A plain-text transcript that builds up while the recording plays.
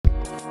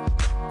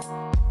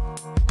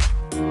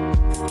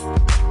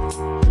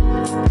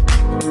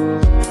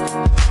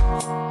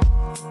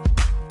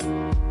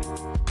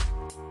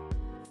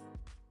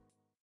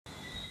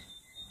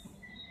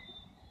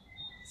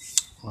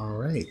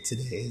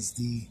Today is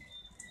the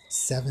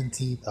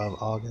 17th of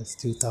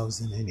August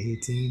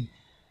 2018.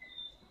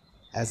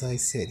 As I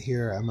sit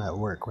here, I'm at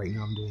work right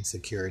now. I'm doing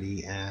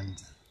security,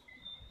 and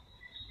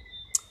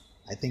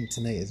I think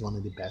tonight is one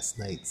of the best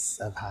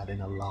nights I've had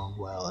in a long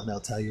while. And I'll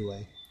tell you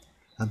why.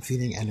 I'm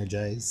feeling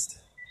energized,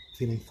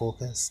 feeling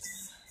focused,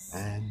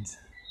 and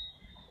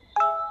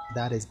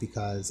that is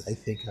because I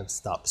think I've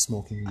stopped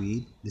smoking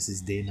weed. This is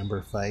day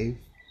number 5.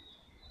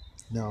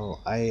 No,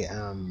 I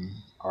am,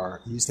 or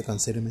used to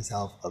consider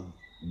myself a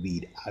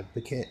weed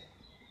advocate.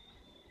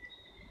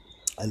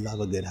 I love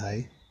a good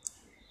high,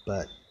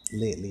 but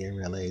lately I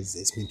realize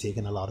it's been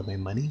taking a lot of my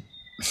money,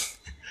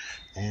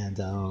 and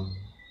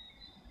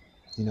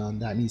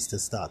that needs to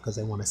stop because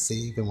I want to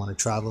save, I want to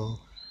travel,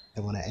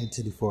 I want to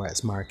enter the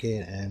forex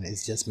market, and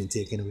it's just been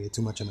taking away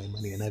too much of my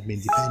money, and I've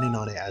been depending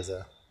on it as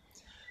a,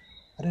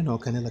 I don't know,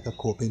 kind of like a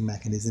coping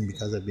mechanism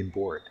because I've been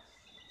bored.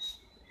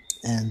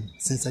 And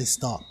since I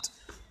stopped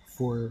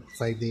for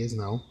 5 days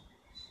now,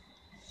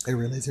 I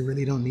realize I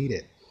really don't need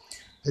it.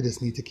 I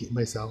just need to keep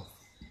myself,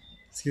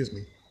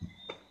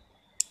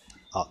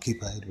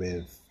 occupied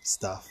with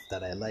stuff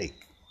that I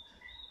like,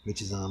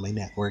 which is my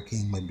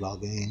networking, my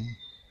blogging,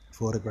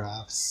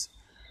 photographs,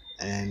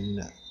 and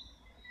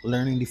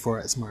learning the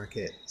forex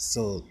market.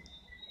 So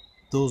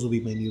those will be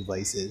my new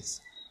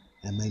vices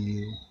and my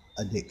new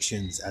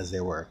addictions, as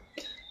they were.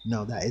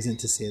 Now, that isn't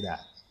to say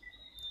that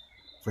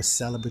for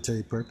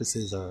celebratory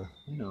purposes or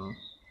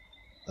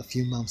a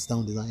few months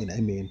down the line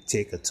I may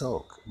take a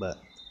toke, but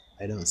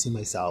I don't see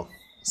myself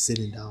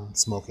sitting down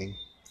smoking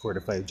 4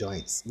 to 5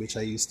 joints, which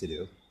I used to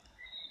do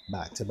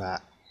back to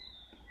back,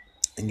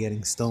 and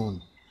getting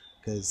stoned,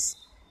 because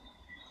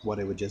what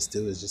I would just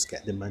do is just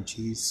get the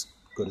munchies,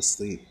 go to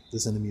sleep,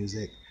 listen to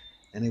music,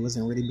 and it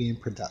wasn't really being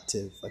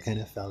productive. I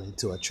kind of fell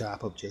into a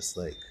trap of just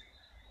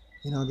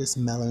just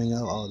mellowing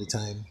out all the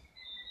time,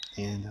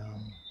 and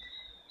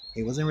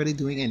it wasn't really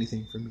doing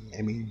anything for me.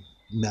 I mean,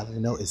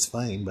 mellowing out is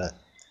fine, but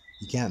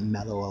you can't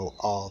mellow out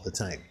all the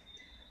time.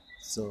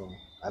 So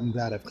I'm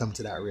glad I've come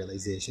to that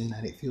realization,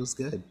 and it feels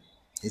good.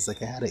 It's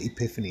like I had an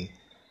epiphany,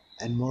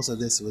 and most of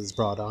this was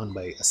brought on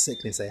by a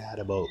sickness I had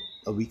about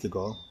a week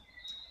ago.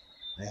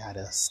 I had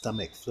a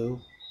stomach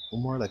flu, or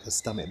more like a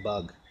stomach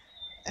bug,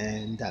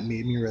 and that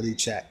made me really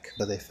check,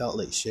 but I felt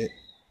like shit.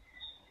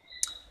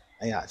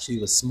 I actually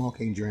was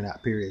smoking during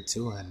that period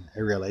too, and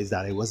I realized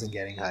that I wasn't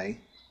getting high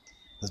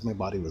because my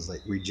body was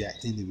like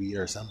rejecting the weed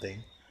or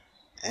something.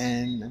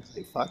 And I was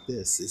like, fuck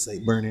this. It's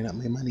like burning up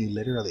my money,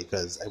 literally,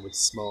 because I would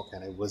smoke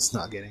and I was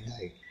not getting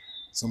high.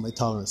 So my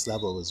tolerance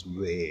level was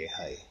way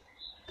high.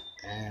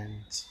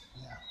 And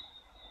yeah.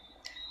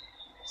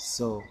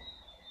 So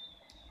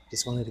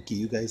just wanted to keep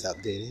you guys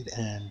updated,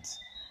 and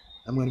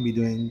I'm going to be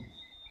doing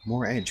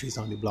more entries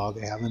on the blog.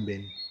 I haven't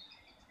been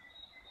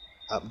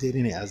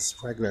updating it as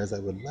regular as I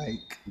would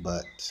like,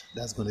 but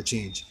that's going to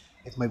change.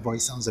 If my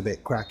voice sounds a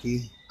bit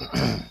cracky,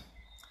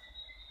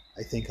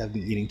 I think I've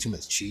been eating too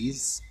much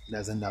cheese.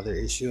 That's another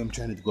issue. I'm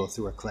trying to go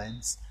through a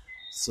cleanse,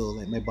 so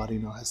like my body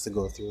now has to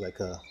go through like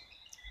a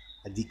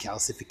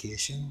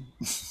decalcification.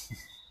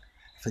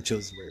 If I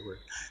chose the right word,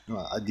 no,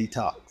 a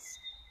detox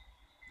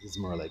is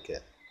more like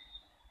it.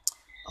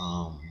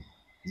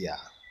 Yeah,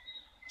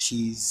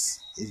 cheese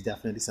is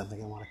definitely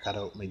something I want to cut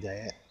out my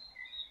diet,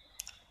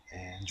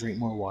 and drink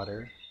more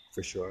water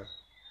for sure.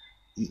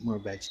 Eat more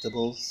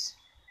vegetables,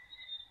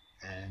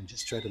 and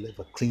just try to live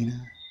a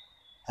cleaner,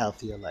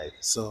 healthier life.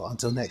 So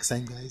until next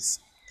time, guys,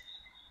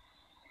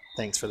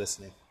 thanks for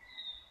listening.